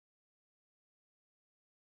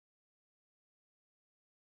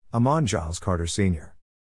Amon Giles Carter Sr.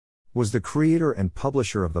 was the creator and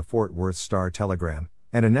publisher of the Fort Worth Star-Telegram,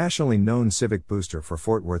 and a nationally known civic booster for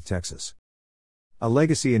Fort Worth, Texas. A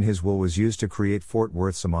legacy in his will was used to create Fort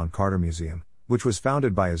Worth's Amon Carter Museum, which was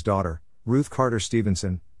founded by his daughter, Ruth Carter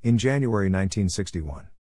Stevenson, in January 1961.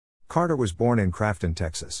 Carter was born in Crafton,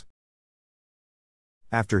 Texas.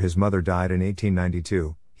 After his mother died in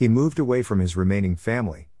 1892, he moved away from his remaining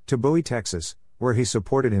family, to Bowie, Texas, where he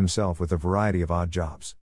supported himself with a variety of odd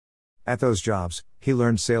jobs. At those jobs, he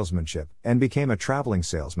learned salesmanship, and became a traveling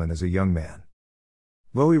salesman as a young man.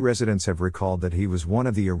 Bowie residents have recalled that he was one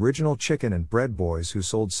of the original chicken and bread boys who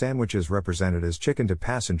sold sandwiches represented as chicken to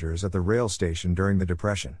passengers at the rail station during the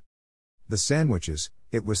Depression. The sandwiches,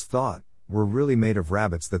 it was thought, were really made of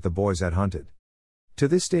rabbits that the boys had hunted. To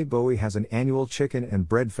this day, Bowie has an annual chicken and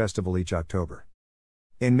bread festival each October.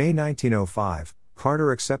 In May 1905,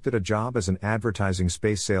 Carter accepted a job as an advertising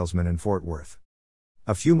space salesman in Fort Worth.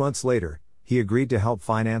 A few months later, he agreed to help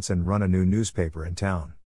finance and run a new newspaper in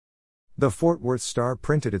town. The Fort Worth Star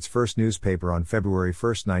printed its first newspaper on February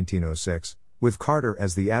 1, 1906, with Carter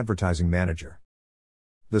as the advertising manager.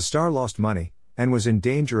 The Star lost money, and was in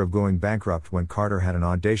danger of going bankrupt when Carter had an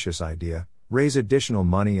audacious idea: raise additional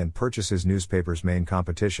money and purchase his newspaper's main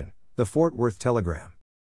competition, the Fort Worth Telegram.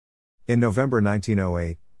 In November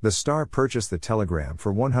 1908, the Star purchased the Telegram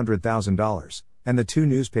for $100,000, and the two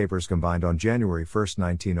newspapers combined on January 1,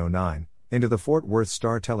 1909, into the Fort Worth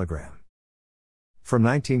Star-Telegram. From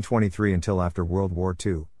 1923 until after World War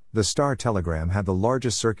II, the Star-Telegram had the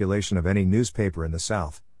largest circulation of any newspaper in the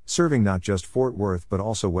South, serving not just Fort Worth but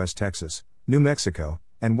also West Texas, New Mexico,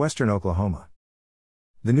 and western Oklahoma.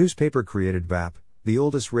 The newspaper created VAP, the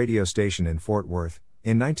oldest radio station in Fort Worth,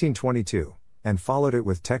 in 1922, and followed it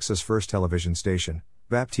with Texas' first television station,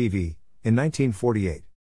 VAP TV, in 1948.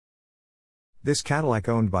 This Cadillac,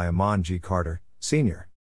 owned by Amon G. Carter, Sr.,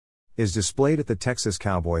 is displayed at the Texas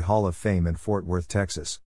Cowboy Hall of Fame in Fort Worth,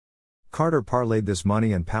 Texas. Carter parlayed this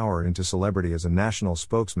money and power into celebrity as a national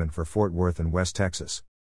spokesman for Fort Worth and West Texas.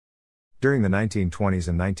 During the 1920s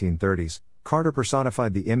and 1930s, Carter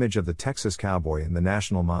personified the image of the Texas cowboy in the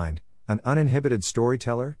national mind, an uninhibited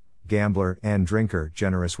storyteller, gambler, and drinker,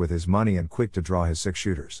 generous with his money and quick to draw his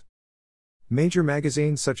six-shooters. Major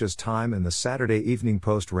magazines such as Time and the Saturday Evening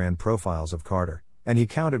Post ran profiles of Carter, and he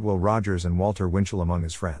counted Will Rogers and Walter Winchell among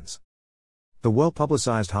his friends. The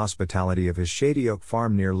well-publicized hospitality of his Shady Oak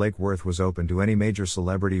farm near Lake Worth was open to any major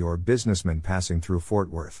celebrity or businessman passing through Fort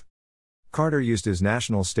Worth. Carter used his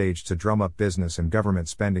national stage to drum up business and government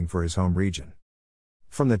spending for his home region.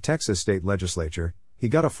 From the Texas state legislature, he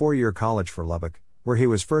got a 4-year college for Lubbock, where he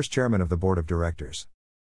was first chairman of the board of directors.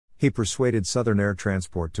 He persuaded Southern Air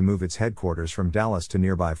Transport to move its headquarters from Dallas to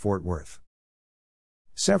nearby Fort Worth.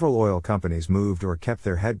 Several oil companies moved or kept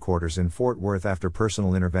their headquarters in Fort Worth after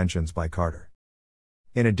personal interventions by Carter.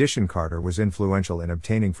 In addition, Carter was influential in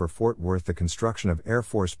obtaining for Fort Worth the construction of Air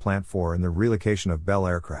Force Plant 4 and the relocation of Bell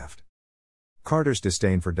Aircraft. Carter's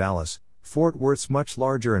disdain for Dallas, Fort Worth's much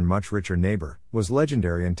larger and much richer neighbor, was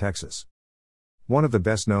legendary in Texas. One of the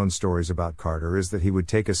best-known stories about Carter is that he would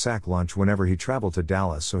take a sack lunch whenever he traveled to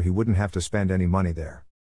Dallas so he wouldn't have to spend any money there.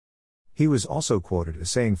 He was also quoted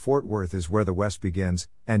as saying Fort Worth is where the West begins,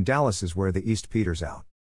 and Dallas is where the East peters out.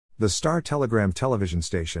 The Star-Telegram television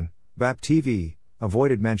station, VAP TV,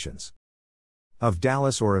 avoided mentions of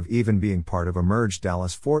Dallas or of even being part of a merged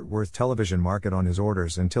Dallas-Fort Worth television market on his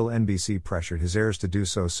orders until NBC pressured his heirs to do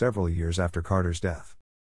so several years after Carter's death.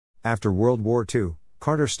 After World War II,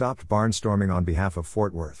 Carter stopped barnstorming on behalf of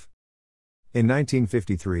Fort Worth. In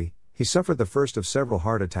 1953, he suffered the first of several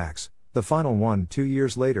heart attacks. The final one, 2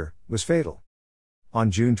 years later, was fatal. On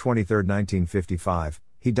June 23, 1955,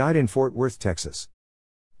 he died in Fort Worth, Texas.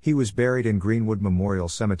 He was buried in Greenwood Memorial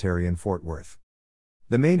Cemetery in Fort Worth.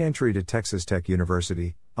 The main entry to Texas Tech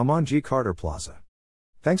University, Amon G. Carter Plaza.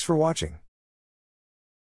 Thanks for watching.